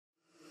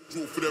For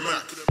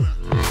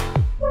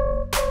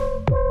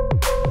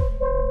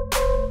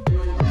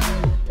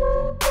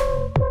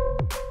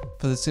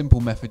the simple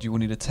method, you will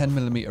need a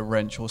 10mm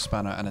wrench or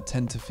spanner and a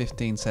 10 to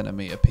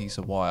 15cm piece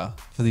of wire.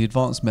 For the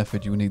advanced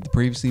method, you will need the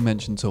previously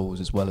mentioned tools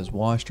as well as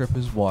wire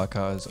strippers, wire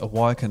cutters, a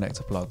wire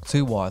connector plug,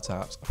 2 wire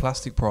taps, a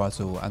plastic pry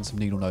tool and some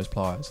needle nose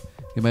pliers.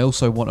 You may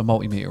also want a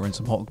multimeter and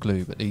some hot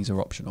glue, but these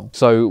are optional.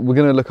 So we're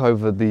going to look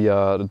over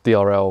the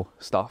DRL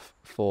stuff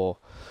for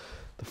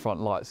the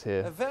front lights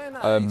here. Very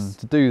nice.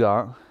 To do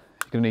that,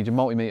 you're going to need your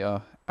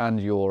multimeter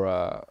and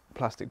your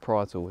plastic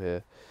pry tool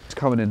here. It's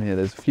coming in here,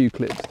 there's a few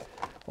clips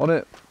on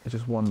it. There's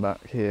just one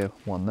back here,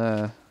 one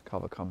there,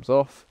 cover comes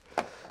off.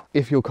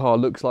 If your car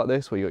looks like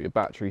this, where you got your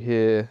battery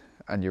here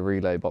and your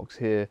relay box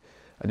here,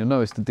 and you'll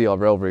notice the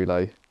DRL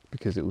relay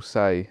because it will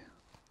say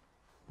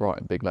right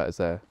in big letters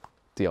there,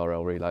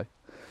 DRL relay.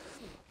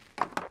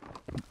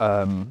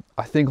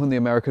 I think on the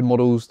American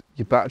models,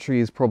 your battery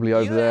is probably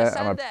over there,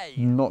 and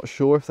I'm not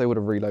sure if they would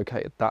have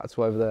relocated that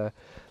to over there.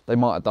 They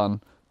might have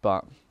done,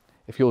 but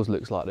if yours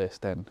looks like this,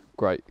 then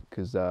great,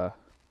 because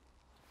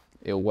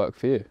it'll work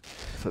for you.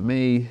 For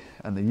me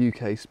and the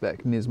UK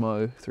spec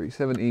Nismo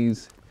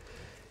 370s,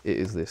 it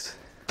is this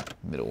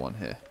middle one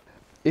here.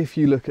 If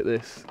you look at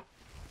this,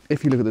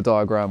 if you look at the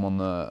diagram on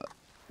the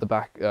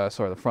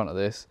front of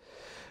this,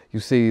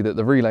 you'll see that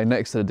the relay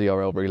next to the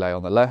DRL relay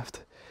on the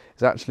left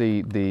is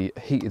actually the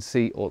heated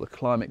seat or the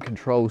climate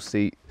control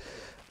seat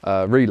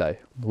relay,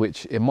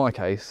 which in my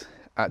case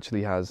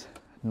actually has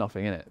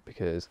nothing in it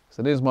because it's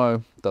an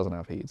Nismo, doesn't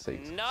have heated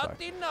seats.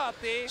 Naughty,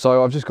 naughty.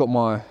 So I've just got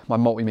my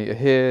multimeter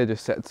here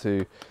just set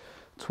to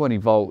 20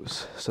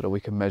 volts so that we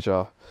can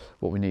measure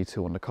what we need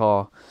to on the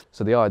car.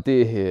 So the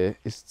idea here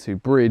is to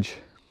bridge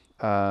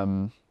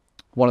one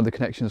of the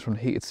connections from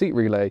the heated seat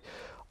relay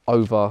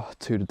over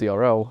to the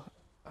DRL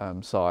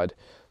side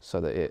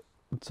so that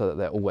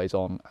they're always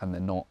on and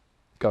they're not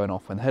going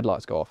off when the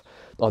headlights go off.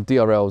 Our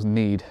DRLs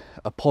need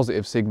a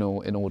positive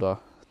signal in order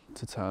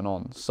to turn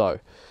on. So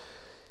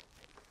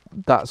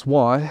that's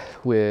why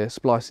we're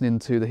splicing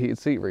into the heated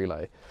seat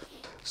relay.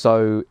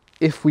 So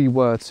if we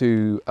were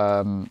to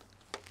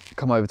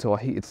come over to our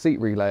heated seat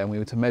relay and we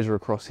were to measure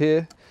across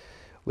here,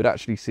 we'd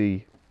actually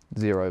see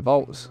 0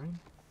 volts.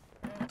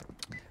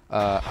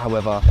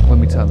 However,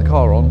 when we turn the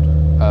car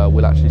on,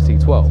 we'll actually see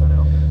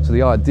 12. So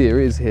the idea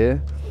is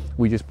here,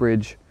 we just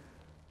bridge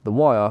the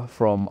wire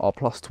from our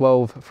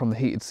 +12 from the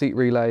heated seat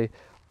relay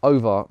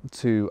over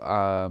to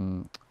our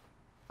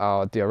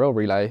DRL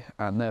relay,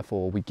 and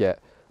therefore we get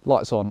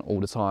lights on all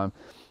the time.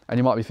 And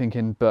you might be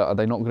thinking, but are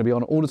they not going to be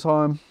on all the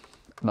time?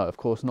 No, of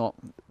course not.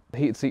 The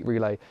heated seat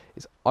relay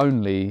is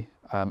only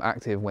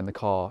active when the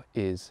car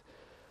is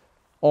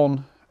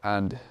on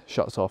and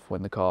shuts off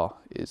when the car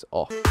is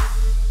off.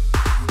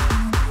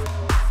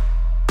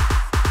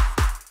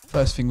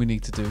 First thing we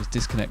need to do is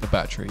disconnect the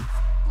battery.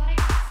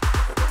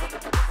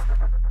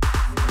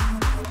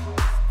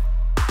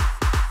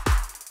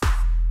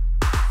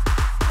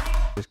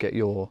 Just get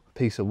your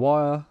piece of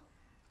wire,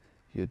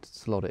 you'd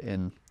slot it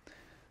in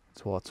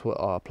to our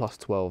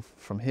 +12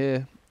 from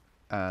here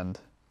and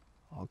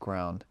our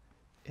ground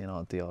in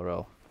our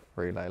DRL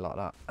relay like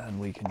that, and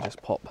we can just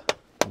pop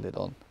the lid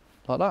on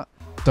like that.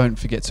 Don't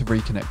forget to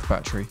reconnect the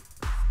battery.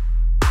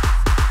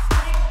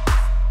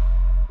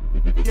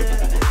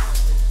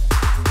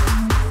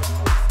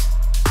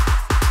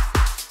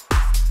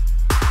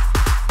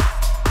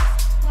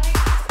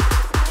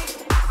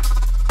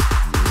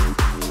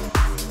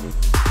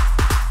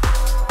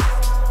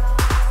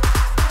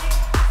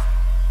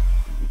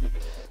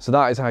 So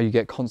that is how you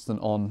get constant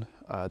on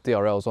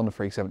DRLs on the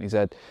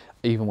 370Z,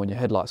 even when your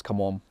headlights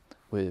come on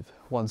with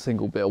one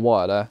single bit of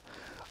wire there.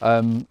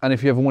 And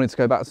if you ever wanted to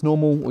go back to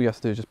normal, all you have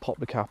to do is just pop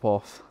the cap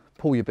off,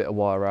 pull your bit of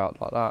wire out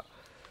like that,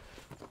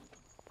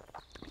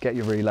 get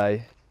your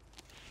relay,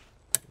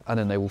 and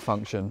then they will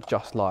function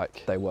just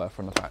like they were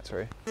from the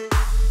factory.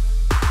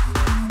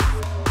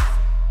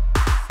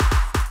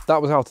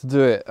 That was how to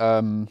do it.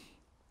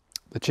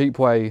 The cheap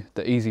way,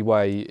 the easy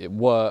way, it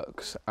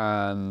works,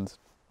 and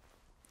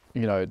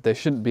you know, there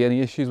shouldn't be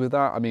any issues with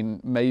that. I mean,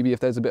 maybe if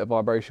there's a bit of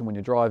vibration when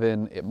you're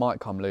driving, it might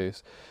come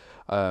loose.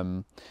 But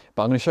I'm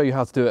going to show you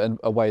how to do it in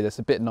a way that's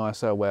a bit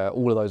nicer, where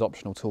all of those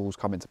optional tools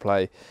come into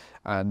play,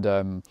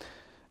 and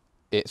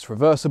it's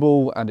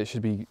reversible and it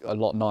should be a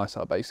lot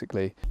nicer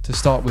basically. To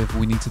start with,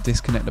 we need to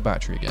disconnect the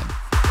battery again.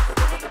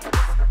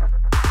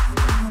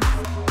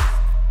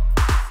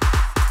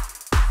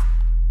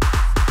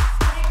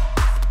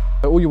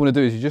 All you want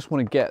to do is you just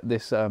want to get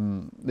this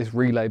this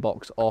relay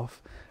box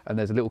off, and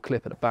there's a little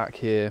clip at the back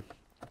here.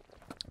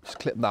 Just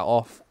clip that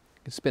off,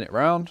 you can spin it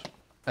round,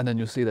 and then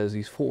you'll see there's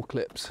these 4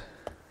 clips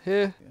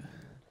here.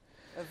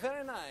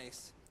 Very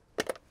nice.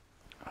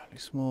 Only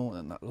small,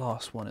 and that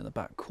last one in the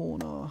back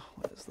corner,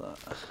 where's that?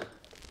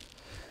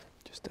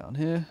 Just down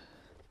here,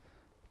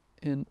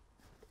 in,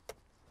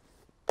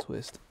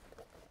 twist.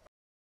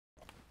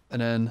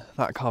 And then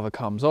that cover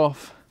comes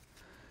off.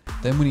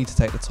 Then we need to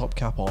take the top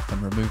cap off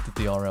and remove the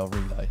DRL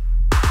relay.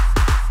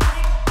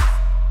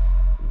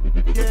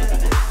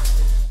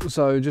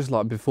 So just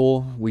like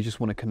before, we just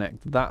want to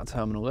connect that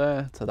terminal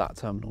there to that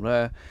terminal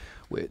there,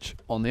 which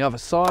on the other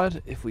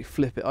side, if we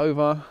flip it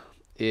over,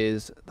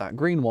 is that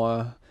green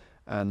wire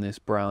and this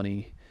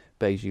browny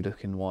beigey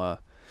looking wire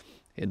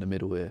in the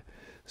middle here.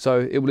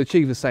 So it will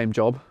achieve the same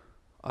job,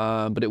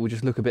 but it will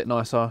just look a bit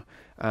nicer,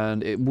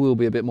 and it will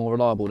be a bit more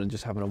reliable than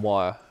just having a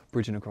wire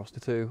bridging across the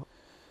two.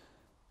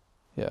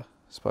 Yeah,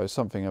 I suppose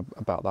something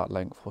about that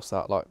length. What's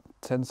that, like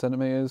 10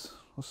 centimeters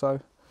or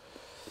so?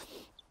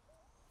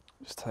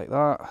 Just take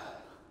that,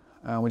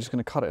 and we're just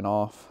going to cut it in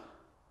half.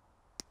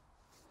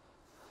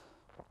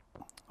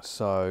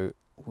 So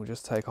we'll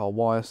just take our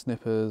wire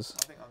snippers.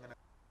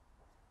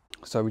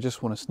 So we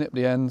just want to snip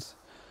the ends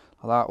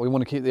like that. We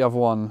want to keep the other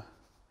one,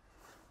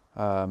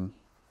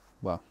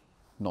 well,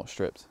 not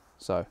stripped.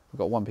 So we've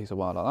got one piece of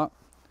wire like that.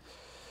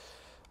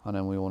 And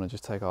then we want to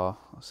just take our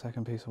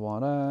second piece of wire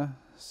there,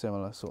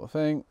 similar sort of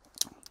thing.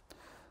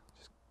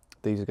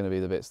 These are going to be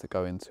the bits that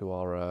go into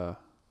our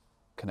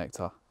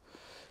connector.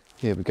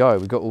 Here we go,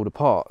 we've got all the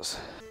parts.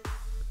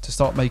 To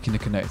start making the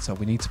connector,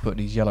 we need to put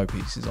these yellow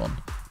pieces on.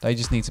 They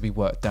just need to be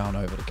worked down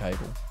over the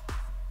cable.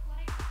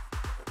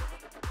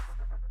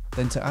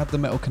 Then to add the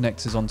metal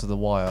connectors onto the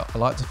wire, I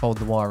like to fold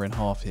the wire in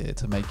half here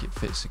to make it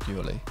fit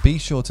securely. Be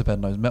sure to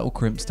bend those metal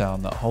crimps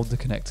down that hold the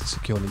connector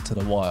securely to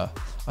the wire.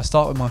 I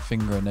start with my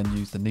finger and then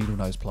use the needle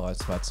nose pliers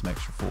to add some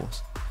extra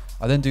force.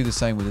 I then do the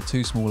same with the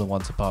two smaller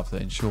ones above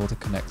that ensure the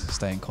connectors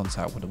stay in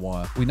contact with the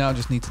wire. We now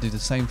just need to do the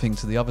same thing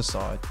to the other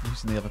side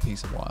using the other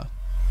piece of wire.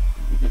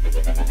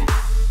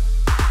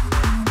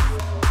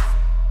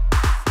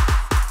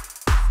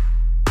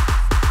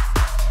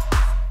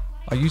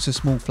 I use a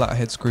small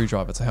flathead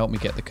screwdriver to help me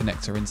get the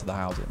connector into the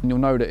housing. And you'll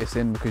know that it's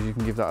in because you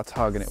can give that a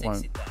tug and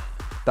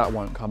that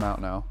won't come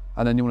out now.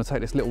 And then you want to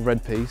take this little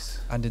red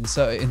piece and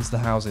insert it into the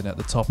housing at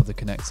the top of the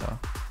connector.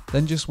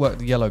 Then just work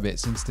the yellow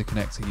bits into the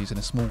connector using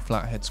a small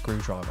flathead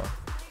screwdriver.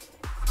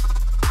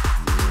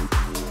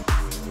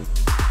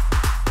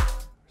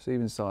 See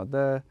inside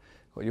there,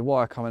 got your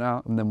wire coming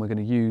out, and then we're going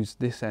to use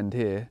this end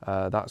here.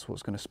 That's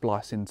what's going to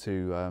splice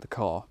into the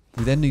car.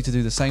 We then need to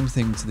do the same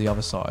thing to the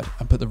other side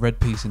and put the red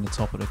piece in the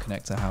top of the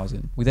connector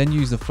housing. We then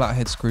use the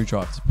flathead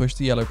screwdriver to push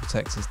the yellow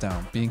protectors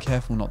down, being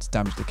careful not to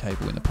damage the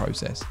cable in the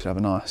process. Should have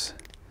a nice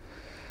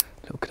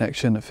little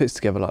connection that fits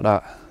together like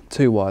that.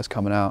 Two wires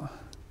coming out,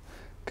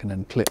 can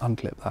then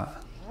unclip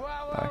that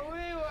back.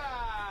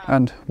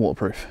 And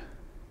waterproof.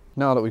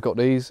 Now that we've got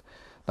these,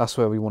 that's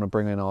where we want to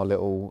bring in our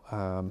little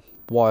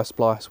wire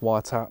splice,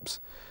 wire taps.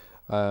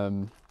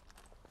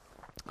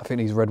 I think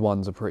these red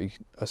ones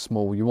are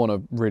small. You want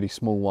a really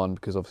small one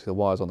because obviously the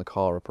wires on the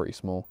car are pretty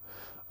small.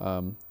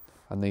 And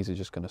these are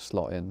just going to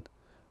slot in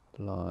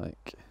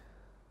like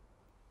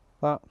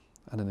that,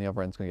 and then the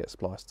other end's going to get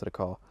spliced to the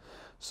car.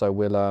 So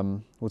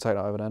we'll take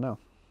that over there now.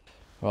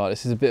 Right,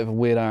 this is a bit of a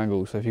weird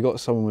angle, so if you've got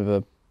someone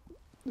who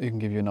can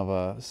give you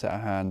another set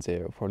of hands here,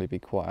 it'll probably be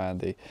quite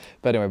handy.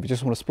 But anyway, we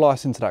just want to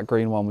splice into that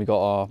green one. We got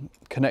our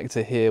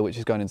connector here, which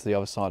is going into the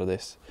other side of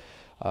this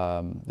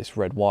this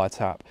red wire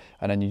tap,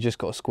 and then you just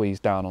got to squeeze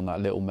down on that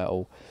little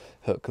metal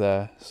hook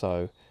there.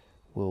 So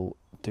we'll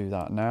do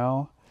that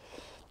now,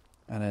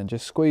 and then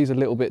just squeeze a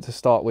little bit to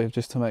start with,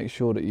 just to make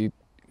sure that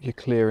you're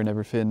clearing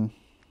everything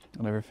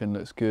and everything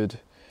looks good.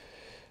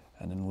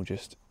 And then we'll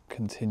just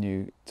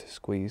continue to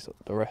squeeze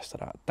the rest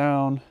of that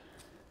down.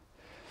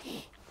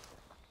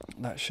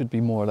 That should be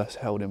more or less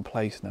held in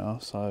place now,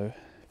 so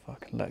if I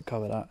can let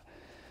go of that,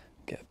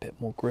 get a bit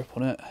more grip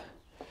on it,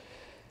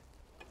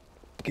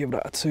 give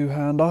that a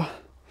two-hander,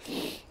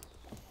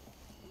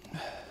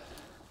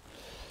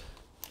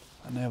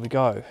 and there we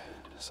go.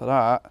 So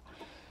that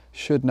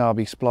should now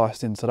be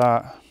spliced into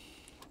that,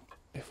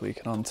 if we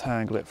can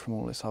untangle it from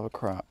all this other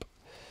crap,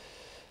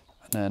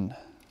 and then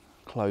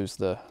close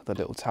the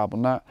little tab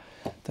on that.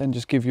 Then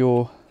just give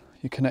your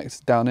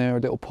connector down here a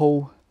little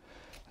pull.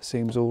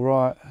 Seems all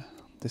right.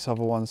 This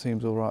other one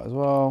seems all right as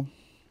well.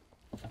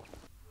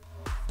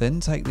 Then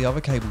take the other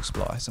cable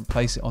splice and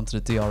place it onto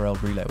the DRL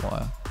relay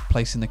wire,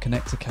 placing the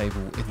connector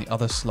cable in the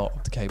other slot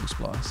of the cable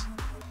splice.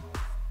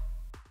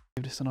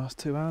 Give this a nice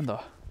two-hander.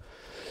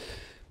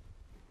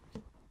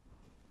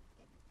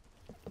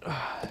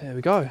 There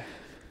we go.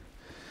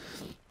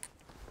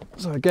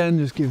 So again,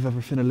 just give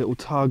everything a little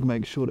tug,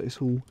 make sure that it's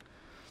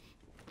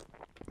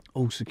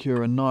all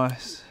secure and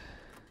nice,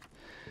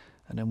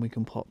 and then we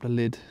can pop the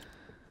lid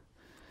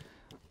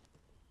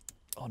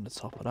on the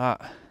top of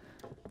that,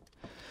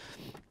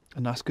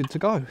 and that's good to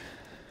go.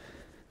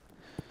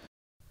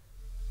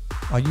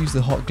 I use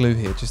the hot glue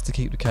here just to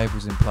keep the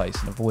cables in place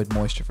and avoid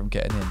moisture from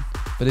getting in,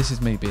 but this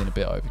is me being a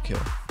bit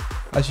overkill.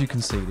 As you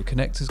can see, the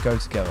connectors go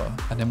together,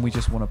 and then we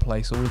just want to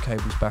place all the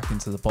cables back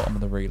into the bottom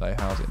of the relay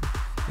housing.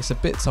 It's a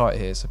bit tight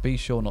here, so be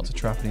sure not to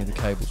trap any of the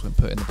cables when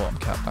putting the bottom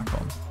cap back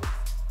on.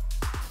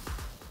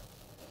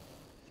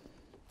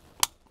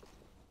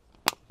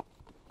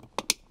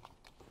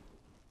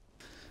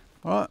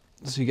 Alright,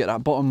 so you get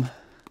that bottom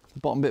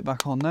bit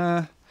back on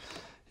there.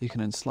 You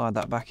can then slide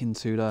that back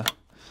into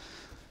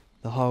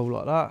the hole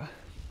like that,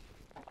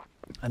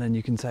 and then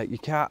you can take your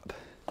cap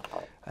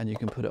and you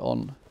can put it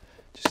on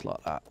just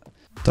like that.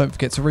 Don't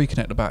forget to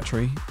reconnect the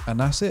battery, and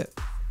that's it.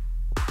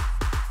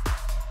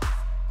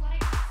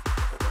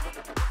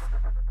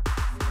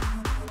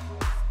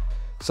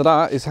 So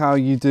that is how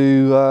you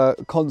do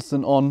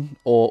constant on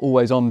or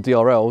always on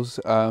DRLs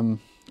on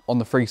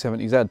the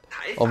 370Z.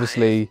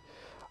 Obviously,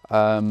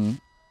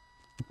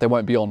 they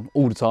won't be on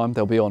all the time,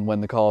 they'll be on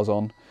when the car's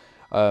on.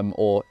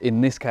 Or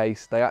in this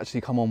case, they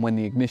actually come on when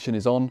the ignition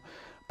is on,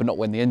 but not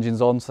when the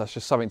engine's on, so that's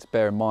just something to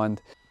bear in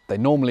mind. They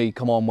normally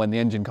come on when the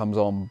engine comes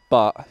on,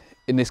 but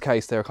in this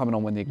case, they're coming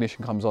on when the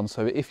ignition comes on.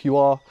 So if you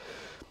are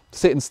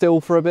sitting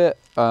still for a bit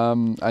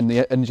and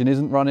the engine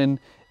isn't running,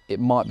 it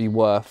might be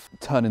worth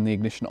turning the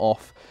ignition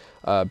off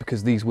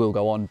because these will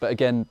go on. But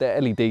again, they're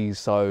LEDs,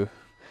 so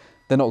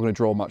they're not going to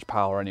draw much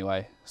power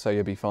anyway, so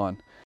you'll be fine.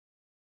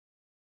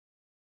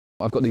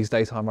 I've got these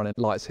daytime running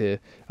lights here.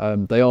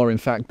 They are in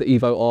fact the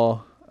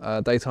Evo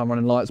R daytime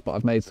running lights, but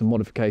I've made some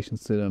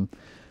modifications to them.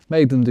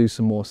 Made them do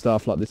some more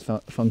stuff like this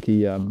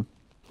funky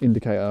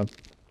indicator,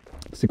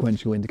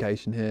 sequential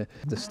indication here.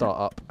 The start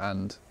up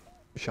and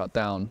shut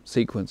down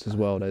sequence as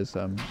well, there's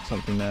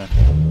something there.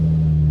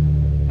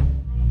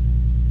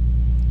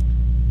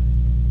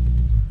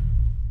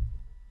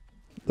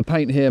 The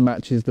paint here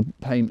matches the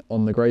paint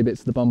on the grey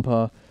bits of the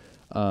bumper,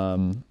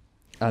 and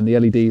the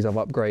LEDs I've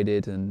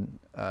upgraded and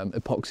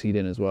epoxied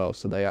in as well,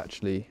 so they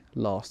actually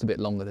last a bit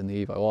longer than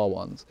the Evo R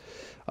ones.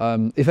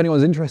 If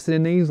anyone's interested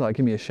in these, like,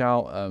 give me a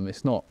shout.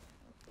 It's not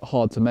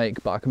hard to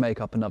make, but I can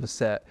make up another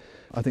set.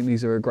 I think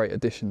these are a great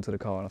addition to the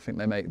car, and I think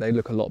they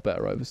look a lot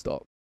better over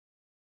stock.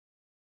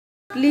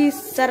 Please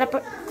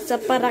subscribe.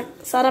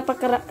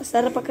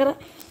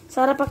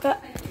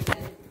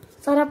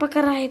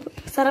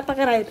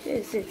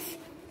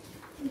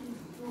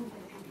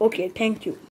 Okay, thank you.